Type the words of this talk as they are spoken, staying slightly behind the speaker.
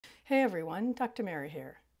Hey everyone, Dr. Mary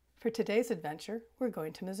here. For today's adventure, we're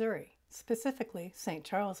going to Missouri, specifically St.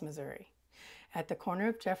 Charles, Missouri. At the corner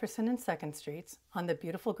of Jefferson and 2nd Streets, on the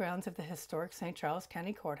beautiful grounds of the historic St. Charles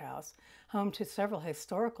County Courthouse, home to several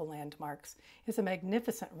historical landmarks, is a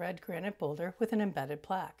magnificent red granite boulder with an embedded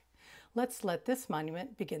plaque. Let's let this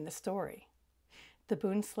monument begin the story. The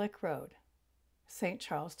Boone Slick Road, St.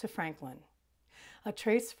 Charles to Franklin. A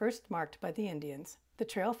trace first marked by the Indians, the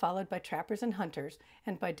trail followed by trappers and hunters,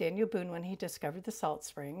 and by Daniel Boone when he discovered the salt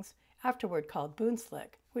springs, afterward called Boone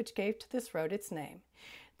Slick, which gave to this road its name,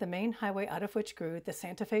 the main highway out of which grew the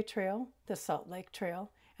Santa Fe Trail, the Salt Lake Trail,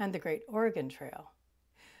 and the Great Oregon Trail.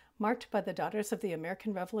 Marked by the Daughters of the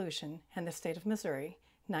American Revolution and the state of Missouri,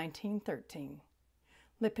 1913.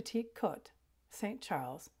 Le Petit Côte, St.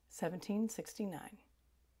 Charles, 1769.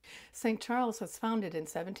 St. Charles was founded in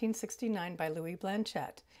 1769 by Louis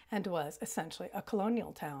Blanchette and was essentially a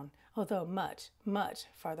colonial town, although much, much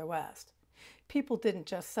farther west. People didn't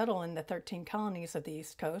just settle in the 13 colonies of the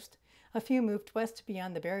East Coast. A few moved west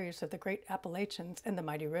beyond the barriers of the Great Appalachians and the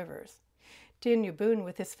mighty rivers. Daniel Boone,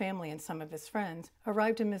 with his family and some of his friends,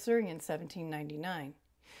 arrived in Missouri in 1799.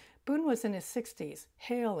 Boone was in his 60s,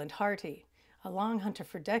 hale and hearty, a long hunter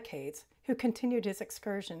for decades, who continued his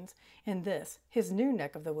excursions in this, his new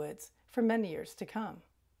neck of the woods, for many years to come.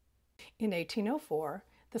 In 1804,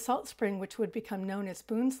 the salt spring which would become known as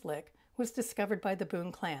Boone's Lick was discovered by the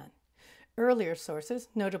Boone clan. Earlier sources,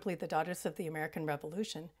 notably the Daughters of the American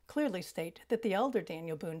Revolution, clearly state that the elder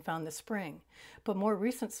Daniel Boone found the spring, but more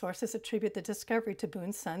recent sources attribute the discovery to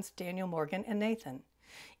Boone's sons Daniel Morgan and Nathan.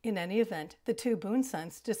 In any event, the two Boone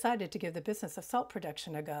sons decided to give the business of salt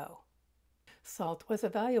production a go. Salt was a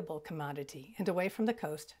valuable commodity, and away from the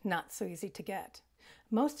coast, not so easy to get.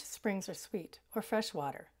 Most springs are sweet or fresh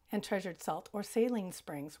water, and treasured salt or saline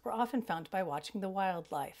springs were often found by watching the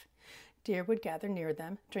wildlife. Deer would gather near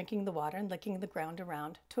them, drinking the water and licking the ground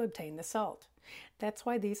around to obtain the salt. That's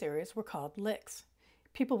why these areas were called licks.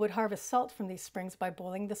 People would harvest salt from these springs by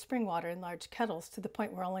boiling the spring water in large kettles to the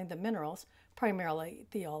point where only the minerals, primarily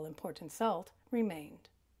the all-important salt, remained.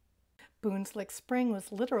 Boone's Lick Spring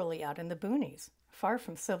was literally out in the boonies, far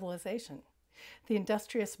from civilization. The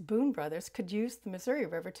industrious Boone brothers could use the Missouri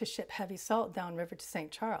River to ship heavy salt downriver to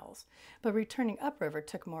St. Charles, but returning upriver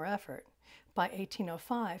took more effort. By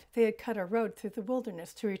 1805, they had cut a road through the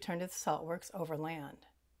wilderness to return to the salt works overland.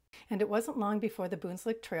 And it wasn't long before the Boone's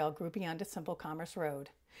Lick Trail grew beyond a simple commerce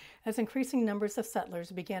road. As increasing numbers of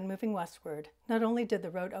settlers began moving westward, not only did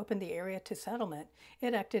the road open the area to settlement,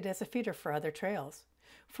 it acted as a feeder for other trails.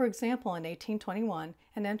 For example, in 1821,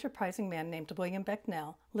 an enterprising man named William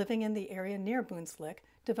Becknell, living in the area near Boone's Lick,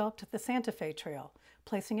 developed the Santa Fe Trail,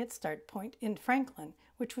 placing its start point in Franklin,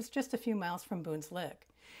 which was just a few miles from Boone's Lick.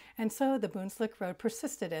 And so the Boone's Lick Road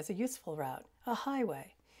persisted as a useful route, a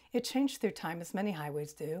highway. It changed through time as many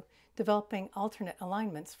highways do, developing alternate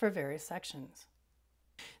alignments for various sections.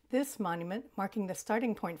 This monument, marking the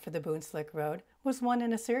starting point for the Boone's Lick Road, was one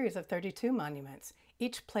in a series of 32 monuments,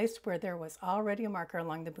 each placed where there was already a marker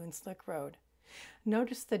along the Boone's Lick Road.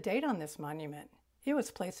 Notice the date on this monument. It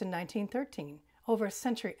was placed in 1913, over a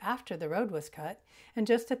century after the road was cut, and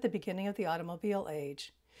just at the beginning of the automobile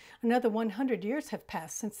age. Another 100 years have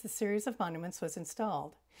passed since the series of monuments was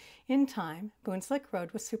installed. In time, Boone's Lick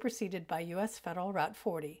Road was superseded by U.S. Federal Route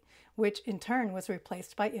 40, which in turn was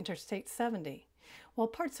replaced by Interstate 70. While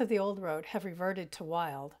parts of the old road have reverted to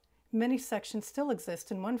wild, many sections still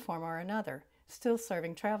exist in one form or another, still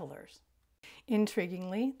serving travelers.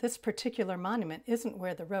 Intriguingly, this particular monument isn't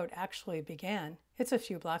where the road actually began, it's a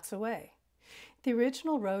few blocks away. The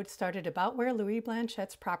original road started about where Louis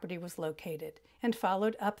Blanchette's property was located and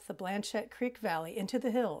followed up the Blanchette Creek Valley into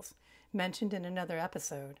the hills, mentioned in another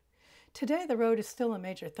episode. Today the road is still a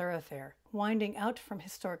major thoroughfare, winding out from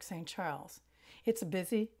historic St. Charles. It's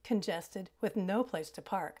busy, congested, with no place to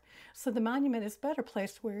park, so the monument is better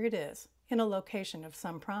placed where it is, in a location of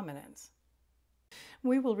some prominence.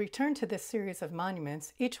 We will return to this series of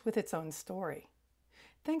monuments, each with its own story.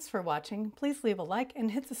 Thanks for watching. Please leave a like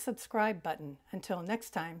and hit the subscribe button. Until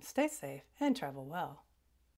next time, stay safe and travel well.